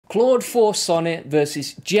Claude 4 Sonnet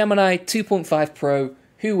versus Gemini 2.5 Pro.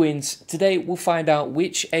 Who wins? Today we'll find out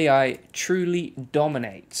which AI truly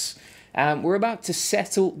dominates. We're about to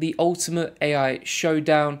settle the ultimate AI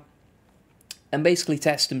showdown and basically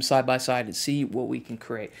test them side by side and see what we can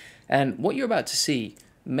create. And what you're about to see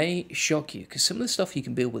may shock you because some of the stuff you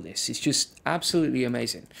can build with this is just absolutely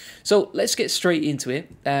amazing. So let's get straight into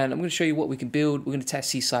it, and I'm going to show you what we can build. We're going to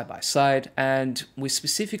test these side by side, and we're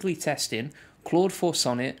specifically testing Claude 4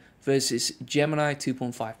 Sonnet versus Gemini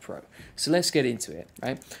 2.5 Pro. So let's get into it,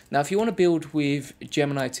 right? Now, if you want to build with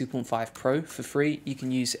Gemini 2.5 Pro for free, you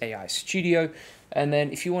can use AI Studio. And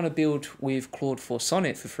then if you want to build with Claude 4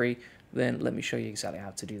 Sonnet for free, then let me show you exactly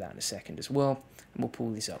how to do that in a second as well. And we'll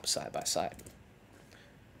pull these up side by side.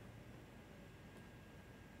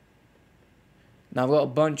 Now, I've got a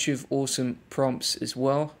bunch of awesome prompts as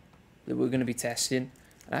well that we're going to be testing.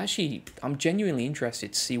 Actually, I'm genuinely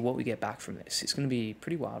interested to see what we get back from this. It's going to be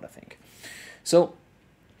pretty wild, I think. So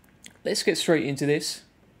let's get straight into this.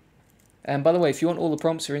 And by the way, if you want, all the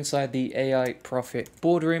prompts are inside the AI Profit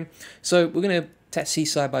Boardroom. So we're going to test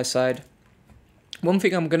these side by side. One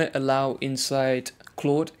thing I'm going to allow inside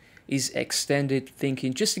Claude is extended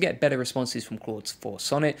thinking, just to get better responses from Claude 4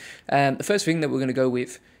 Sonnet. The first thing that we're going to go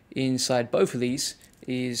with inside both of these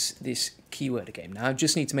is this keyword game. Now I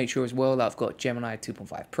just need to make sure as well that I've got Gemini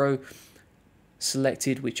 2.5 Pro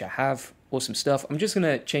selected, which I have. Awesome stuff. I'm just going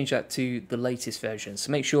to change that to the latest version. So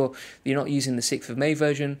make sure you're not using the 6th of May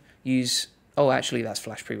version. Use, oh, actually that's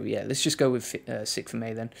Flash Preview. Yeah, let's just go with 6th of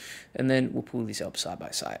May then. And then we'll pull these up side by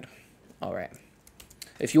side. All right.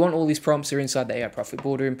 If you want, all these prompts are inside the AI Profit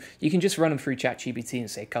Boardroom. You can just run them through ChatGPT and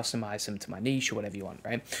say customize them to my niche or whatever you want,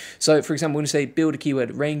 right? So for example, we're going to say build a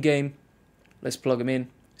keyword rain game. Let's plug them in,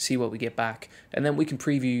 see what we get back, and then we can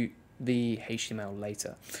preview the HTML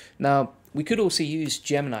later. Now, we could also use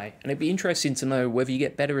Gemini, and it'd be interesting to know whether you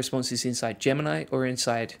get better responses inside Gemini or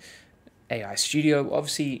inside AI Studio.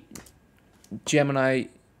 Obviously, Gemini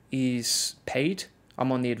is paid.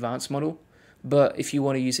 I'm on the advanced model, but if you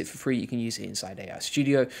want to use it for free, you can use it inside AI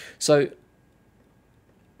Studio. So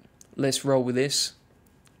let's roll with this.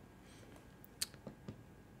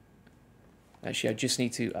 Actually, I just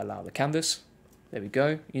need to allow the canvas. There we go.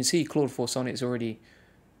 You can see Claude 4 Sonnet is already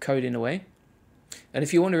coding away. And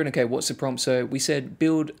if you're wondering, okay, what's the prompt? So we said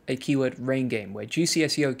build a keyword rain game where juicy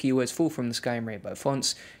SEO keywords fall from the sky in rainbow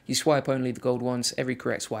fonts. You swipe only the gold ones. Every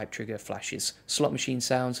correct swipe trigger flashes slot machine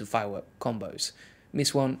sounds and firework combos.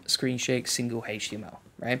 Miss one, screen shake, single HTML,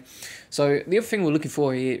 right? So the other thing we're looking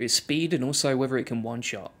for here is speed and also whether it can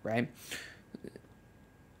one-shot, right?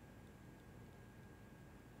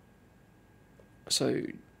 So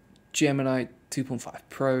Gemini 2.5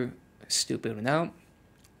 Pro is still building out.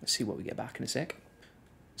 Let's see what we get back in a sec.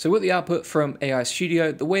 So with the output from AI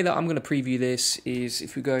Studio, the way that I'm going to preview this is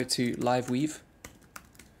if we go to Live Weave,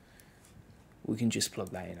 we can just plug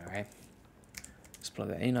that in, all right? Let's plug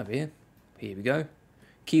that in over here. Here we go.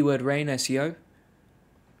 Keyword rain SEO.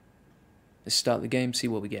 Let's start the game, see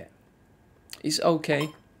what we get. It's okay,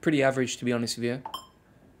 pretty average to be honest with you.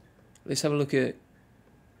 Let's have a look at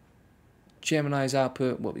Gemini's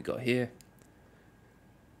output, what we got here.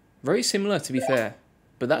 Very similar, to be fair,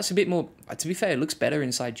 but that's a bit more, to be fair, it looks better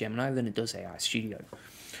inside Gemini than it does AI Studio.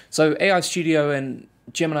 So AI Studio and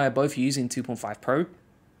Gemini are both using 2.5 Pro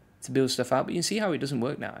to build stuff out, but you can see how it doesn't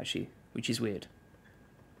work now, actually, which is weird.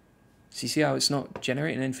 So you see how it's not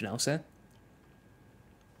generating anything else there?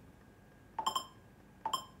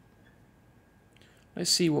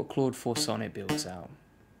 Let's see what Claude 4 Sonnet builds out.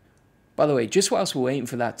 By the way, just whilst we're waiting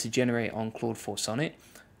for that to generate on Claude 4 Sonnet,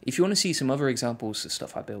 if you want to see some other examples of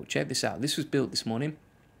stuff I built, check this out. This was built this morning.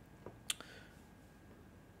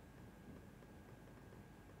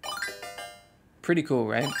 Pretty cool,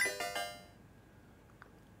 right?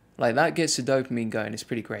 Like, that gets the dopamine going. It's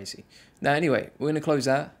pretty crazy. Now, anyway, we're going to close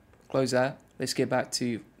that. Close that. Let's get back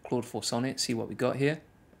to Claude 4 Sonnet, see what we got here.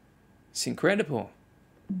 It's incredible.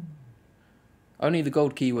 Only the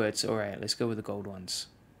gold keywords. All right, let's go with the gold ones.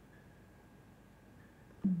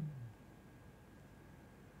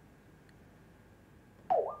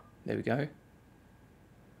 There we go.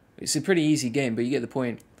 It's a pretty easy game, but you get the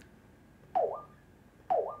point.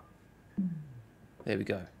 There we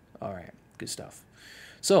go. All right, good stuff.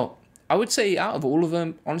 So I would say out of all of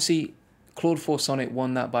them, honestly, Claude 4 Sonnet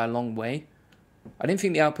won that by a long way. I didn't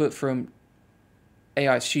think the output from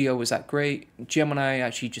AI Studio was that great. Gemini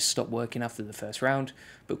actually just stopped working after the first round,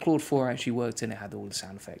 but Claude 4 actually worked and it had all the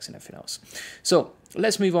sound effects and everything else. So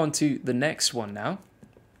let's move on to the next one now,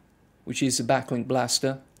 which is the Backlink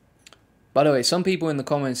Blaster. By the way, some people in the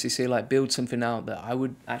comments, they say like build something out that I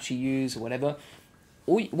would actually use or whatever.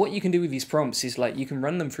 what you can do with these prompts is like you can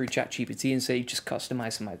run them through ChatGPT and say just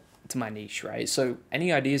customize to my niche, right? So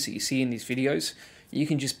any ideas that you see in these videos, you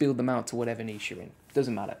can just build them out to whatever niche you're in.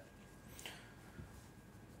 Doesn't matter.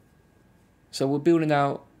 So we're building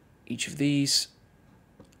out each of these.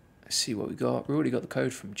 Let's see what we got. We already got the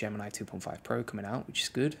code from Gemini 2.5 Pro coming out, which is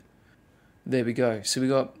good. There we go. So we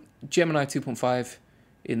got Gemini 2.5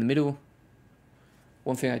 in the middle.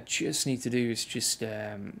 One thing I just need to do is just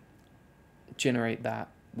generate that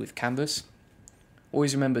with Canvas.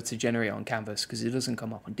 Always remember to generate on Canvas because it doesn't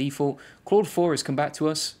come up on default. Claude 4 has come back to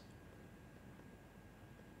us.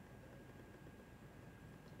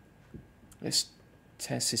 Let's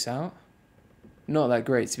test this out. Not that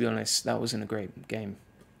great, to be honest. That wasn't a great game.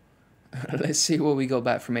 Let's see what we got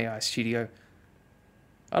back from AI Studio.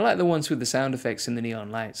 I like the ones with the sound effects and the neon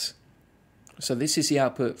lights. So this is the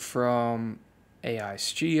output from AI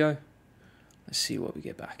Studio. Let's see what we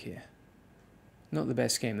get back here. Not the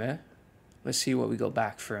best game there. Let's see what we got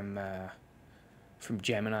back from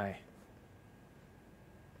Gemini.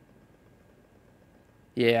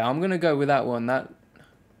 Yeah, I'm gonna go with that one. That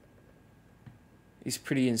is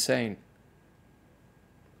pretty insane.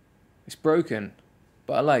 It's broken,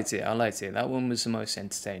 but I liked it. I liked it. That one was the most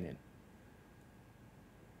entertaining.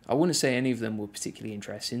 I wouldn't say any of them were particularly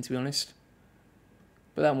interesting, to be honest.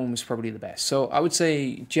 But that one was probably the best. So I would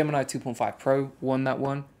say Gemini 2.5 Pro won that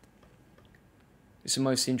one. It's the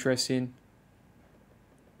most interesting.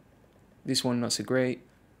 This one, not so great.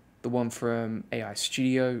 The one from AI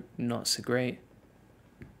Studio, not so great.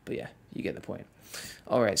 But yeah, you get the point.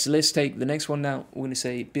 Alright, so let's take the next one now. We're going to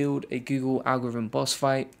say build a Google algorithm boss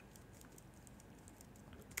fight.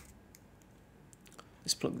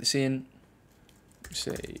 Let's plug this in.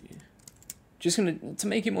 Say, just to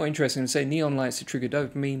make it more interesting, say neon lights to trigger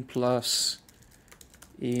dopamine plus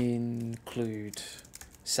include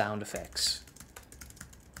sound effects.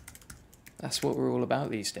 That's what we're all about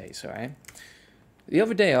these days, alright? The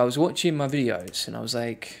other day I was watching my videos and I was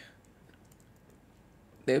like,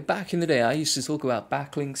 back in the day I used to talk about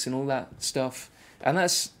backlinks and all that stuff, and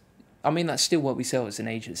that's still what we sell as an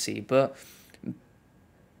agency, but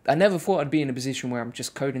I never thought I'd be in a position where I'm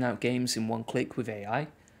just coding out games in one click with AI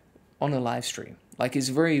on a live stream. Like, it's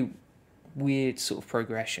a very weird sort of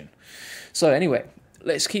progression. So anyway,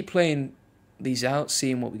 let's keep playing these out,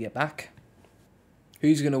 seeing what we get back.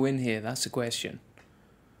 Who's going to win here? That's the question.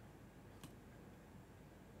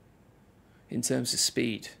 In terms of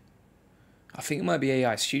speed, I think it might be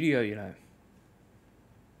AI Studio, you know.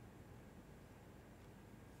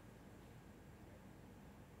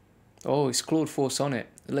 Oh, it's Claude 4 Sonnet.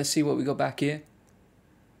 Let's see what we got back here.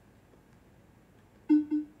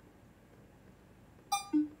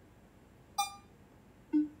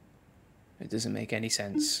 It doesn't make any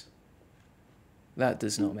sense. That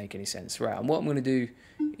does not make any sense. Right, and what I'm going to do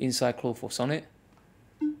inside Claude 4 Sonnet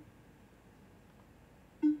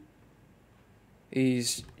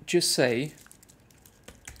is just say,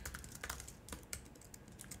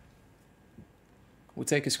 we'll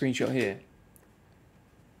take a screenshot here.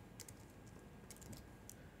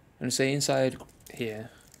 And say inside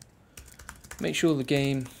here, make sure the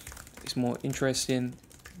game is more interesting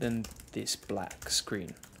than this black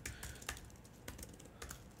screen.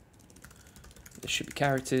 There should be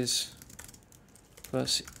characters,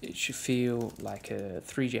 plus it should feel like a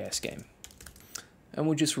 3JS game. And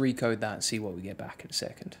we'll just recode that and see what we get back in a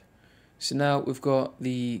second. So now we've got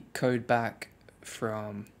the code back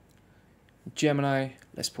from Gemini.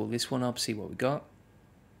 Let's pull this one up, see what we got.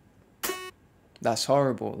 That's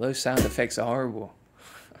horrible. Those sound effects are horrible.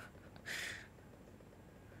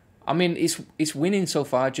 I mean, it's winning so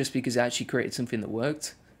far just because it actually created something that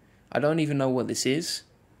worked. I don't even know what this is,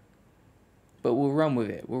 but we'll run with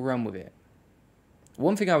it. We'll run with it.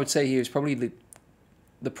 One thing I would say here is probably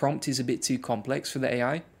the prompt is a bit too complex for the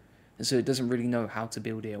AI, and so it doesn't really know how to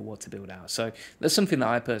build it or what to build out. So that's something that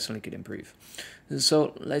I personally could improve.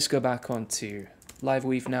 So let's go back onto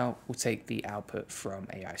LiveWeave now. We'll take the output from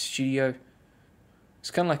AI Studio. It's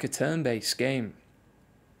kind of like a turn-based game,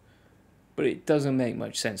 but it doesn't make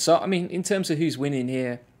much sense. So, I mean, in terms of who's winning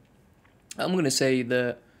here, I'm going to say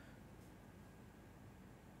that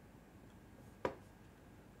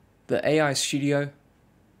the AI Studio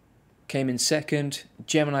came in second,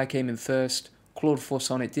 Gemini came in first, Claude 4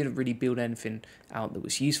 Sonnet didn't really build anything out that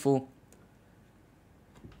was useful.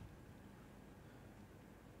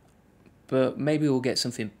 But maybe we'll get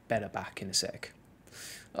something better back in a sec.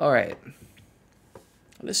 Alright.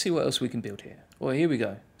 Let's see what else we can build here. Well, here we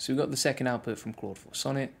go. So we've got the second output from Claude 4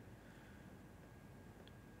 Sonnet.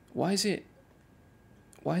 Why is it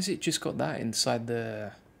just got that inside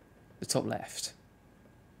the top left?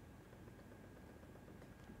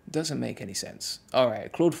 Doesn't make any sense.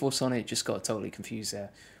 Alright, Claude 4 Sonnet just got totally confused there.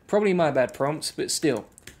 Probably my bad prompts, but still,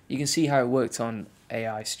 you can see how it worked on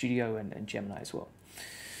AI Studio and Gemini as well.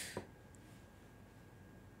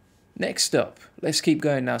 Next up, let's keep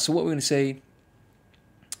going now. So what we're going to say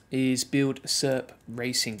is build a SERP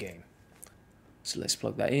racing game. So let's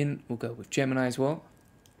plug that in. We'll go with Gemini as well.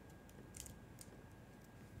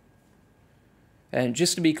 And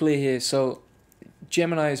just to be clear here, so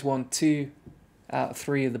Gemini has won 2 out of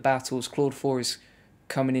 3 of the battles. Claude 4 is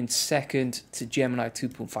coming in second to Gemini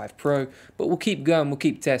 2.5 Pro. But we'll keep going, we'll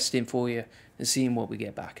keep testing for you and seeing what we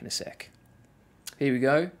get back in a sec. Here we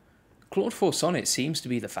go. Claude 4 Sonnet seems to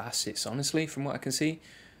be the fastest, honestly, from what I can see.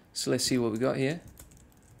 So let's see what we got here.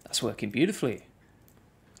 That's working beautifully.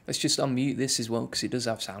 Let's just unmute this as well, because it does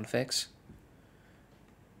have sound effects.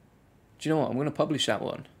 Do you know what? I'm going to publish that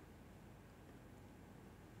one.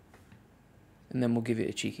 And then we'll give it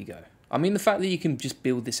a cheeky go. I mean, the fact that you can just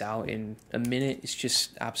build this out in a minute is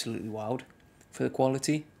just absolutely wild for the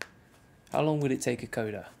quality. How long would it take a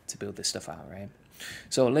coder to build this stuff out, right?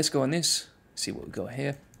 So let's go on this, see what we got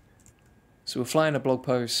here. So we're flying a blog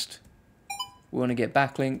post. We want to get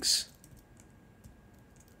backlinks.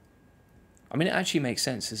 I mean, it actually makes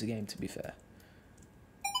sense as a game, to be fair.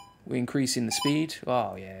 We're increasing the speed.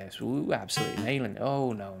 Oh, yes, we're absolutely nailing it.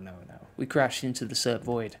 Oh, no. We crashed into the SERP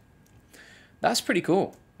void. That's pretty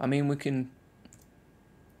cool. I mean, we can...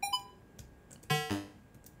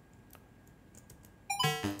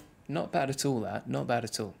 Not bad at all, that. Not bad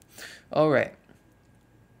at all. All right.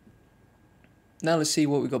 Now let's see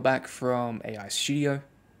what we got back from AI Studio.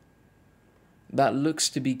 That looks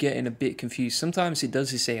to be getting a bit confused. Sometimes it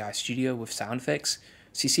does this AI Studio with sound effects.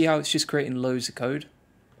 So you see how it's just creating loads of code?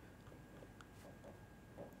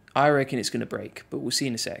 I reckon it's going to break, but we'll see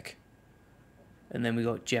in a sec. And then we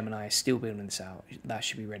got Gemini still building this out. That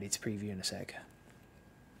should be ready to preview in a sec.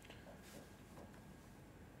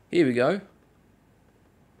 Here we go.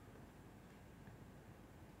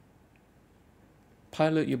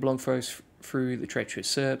 Pilot your blog posts through the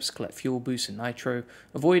treacherous SERPs, collect fuel boost and nitro,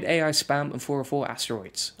 avoid AI spam and 404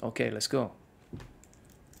 asteroids. Okay, let's go.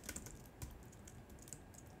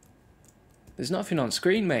 There's nothing on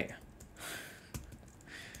screen, mate.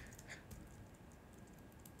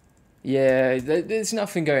 Yeah, there's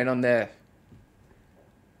nothing going on there.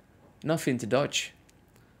 Nothing to dodge.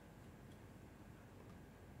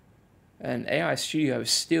 And AI Studio is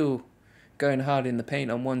still going hard in the paint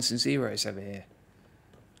on 1s and 0s over here.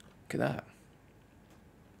 Look at that.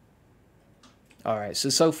 Alright,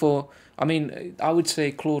 so far, I mean, I would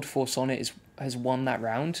say Claude 4 Sonnet has won that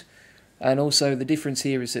round. And also, the difference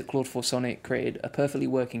here is that Claude 4 Sonnet created a perfectly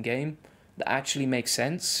working game that actually makes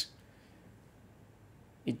sense.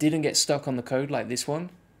 It didn't get stuck on the code like this one.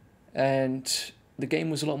 And the game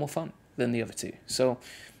was a lot more fun than the other two. So,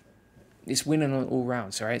 it's winning on all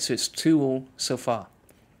rounds, alright? So, it's 2-all so far.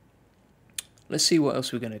 Let's see what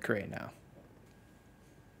else we're going to create now.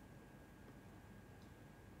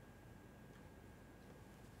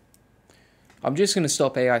 I'm just going to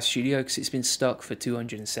stop AI Studio because it's been stuck for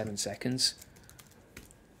 207 seconds.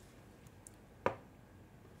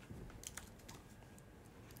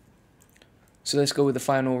 So let's go with the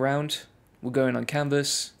final round. We're going on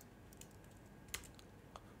canvas.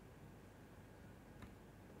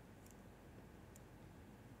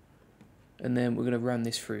 And then we're going to run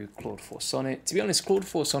this through Claude 4 Sonnet. To be honest, Claude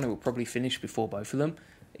 4 Sonnet will probably finish before both of them,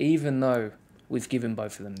 even though we've given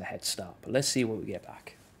both of them the head start. But let's see what we get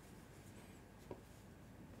back.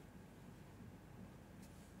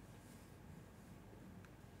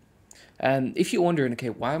 And if you're wondering,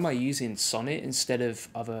 okay, why am I using Sonnet instead of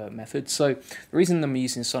other methods? So the reason I'm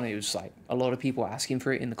using Sonnet was like a lot of people asking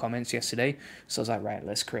for it in the comments yesterday. So I was like, right,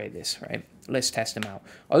 let's create this, right? Let's test them out.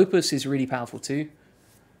 Opus is really powerful too.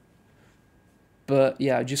 But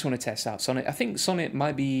yeah, I just want to test out Sonnet. I think Sonnet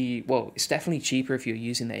might be, well, it's definitely cheaper if you're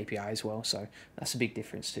using the API as well. So that's a big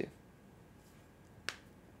difference too.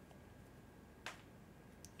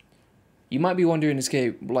 You might be wondering,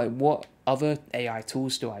 okay, like what other AI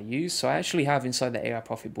tools do I use? So I actually have inside the AI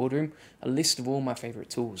Profit Boardroom a list of all my favorite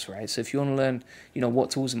tools, right? So if you want to learn, you know,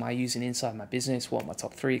 what tools am I using inside my business, what are my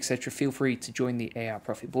top 3, etc., feel free to join the AI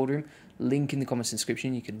Profit Boardroom. Link in the comments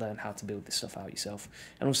description. You can learn how to build this stuff out yourself,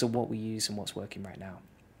 and also what we use and what's working right now.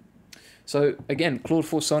 So again, Claude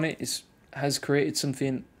 4 Sonnet has created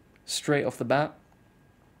something straight off the bat.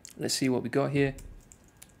 Let's see what we got here.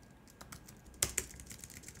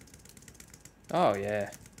 Oh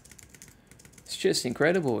yeah, it's just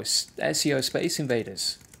incredible. It's SEO Space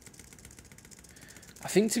Invaders. I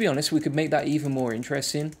think, to be honest, we could make that even more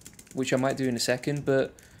interesting, which I might do in a second,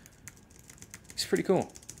 but it's pretty cool.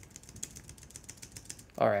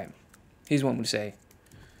 All right, here's what I'm going to say.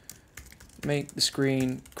 Make the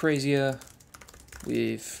screen crazier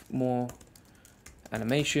with more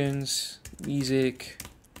animations, music,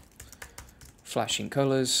 flashing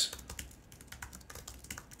colors,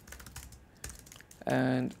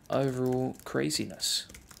 and overall craziness.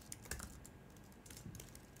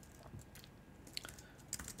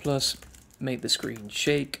 Plus, make the screen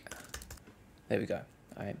shake. There we go.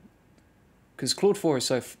 All right. Because Claude 4 is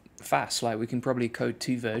so fast, like we can probably code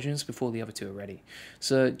 2 versions before the other 2 are ready.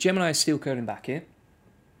 So Gemini is still coding back here.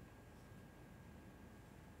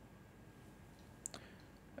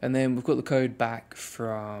 And then we've got the code back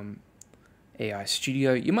from AI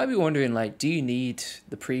Studio. You might be wondering, like, do you need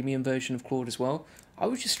the premium version of Claude as well? I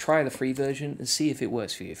would just try the free version and see if it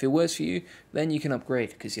works for you. If it works for you, then you can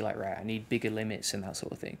upgrade because you're like, right, I need bigger limits and that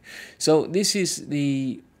sort of thing. So this is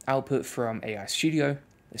the output from AI Studio.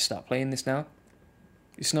 Let's start playing this now.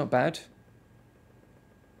 It's not bad.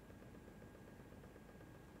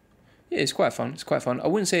 Yeah, it's quite fun. It's quite fun. I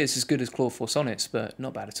wouldn't say it's as good as Claude 4 Sonnets, but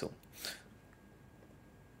not bad at all.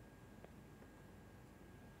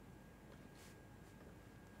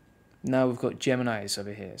 Now we've got Geminis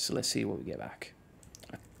over here, so let's see what we get back.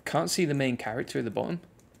 I can't see the main character at the bottom.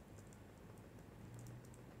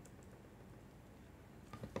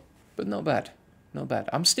 But not bad. Not bad.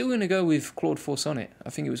 I'm still going to go with Claude 4 Sonnet.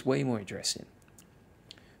 I think it was way more interesting.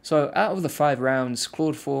 So out of the 5 rounds,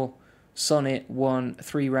 Claude 4 Sonnet won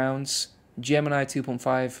 3 rounds. Gemini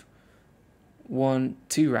 2.5 won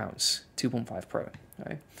 2 rounds. 2.5 Pro.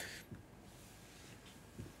 Right?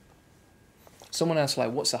 Someone asked,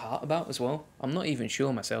 like, what's the heart about as well? I'm not even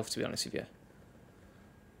sure myself, to be honest with you.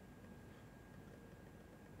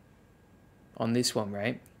 On this one,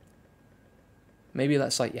 right? Maybe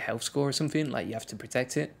that's like your health score or something, like you have to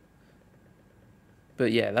protect it.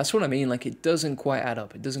 But yeah, that's what I mean, like it doesn't quite add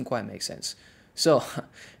up, it doesn't quite make sense. So,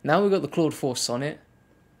 now we've got the Claude 4 Sonnet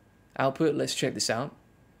output, let's check this out.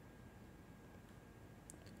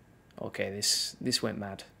 Okay, this went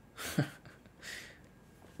mad.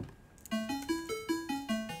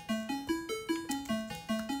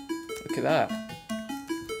 Look at that.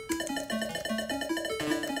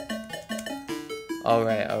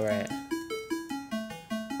 Alright, alright.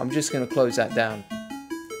 I'm just going to close that down.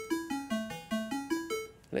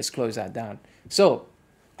 Let's close that down. So,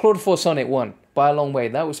 Claude 4 Sonnet won by a long way.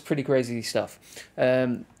 That was pretty crazy stuff.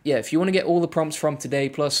 Yeah, if you want to get all the prompts from today,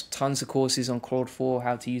 plus tons of courses on Claude 4,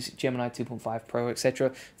 how to use Gemini 2.5 Pro,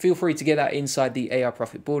 etc., feel free to get that inside the AI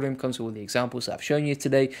Profit Boardroom. Comes with all the examples that I've shown you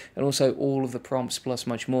today, and also all of the prompts, plus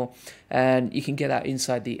much more. And you can get that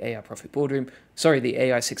inside the AI Profit Boardroom. Sorry, the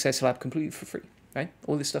AI Success Lab, completely for free. Right?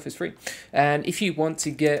 All this stuff is free. And if you want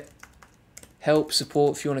to get help,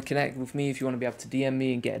 support, if you want to connect with me, if you want to be able to DM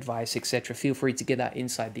me and get advice, etc., feel free to get that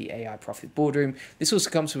inside the AI Profit Boardroom. This also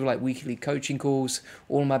comes with like weekly coaching calls,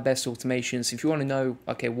 all my best automations. If you want to know,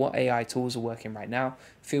 okay, what AI tools are working right now,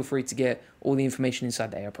 feel free to get all the information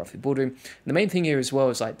inside the AI Profit Boardroom. The main thing here as well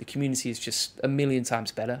is like the community is just a million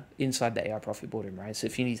times better inside the AI Profit Boardroom, right? So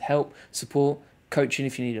if you need help, support, coaching,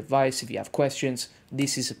 if you need advice, if you have questions,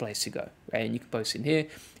 this is the place to go, right? And you can post in here,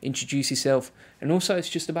 introduce yourself, and also it's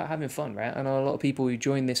just about having fun, right? I know a lot of people who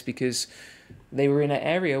join this because they were in an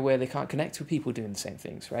area where they can't connect with people doing the same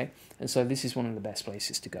things, right? And so this is one of the best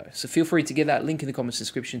places to go. So feel free to get that link in the comments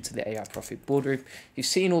description to the AI Profit Boardroom. You've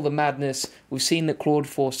seen all the madness. We've seen that Claude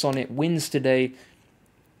 4 Sonnet wins today.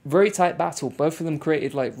 Very tight battle. Both of them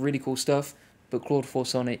created like really cool stuff. But Claude 4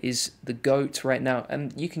 Sonnet is the GOAT right now.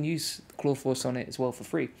 And you can use Claude 4 Sonnet as well for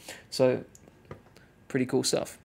free. So, pretty cool stuff.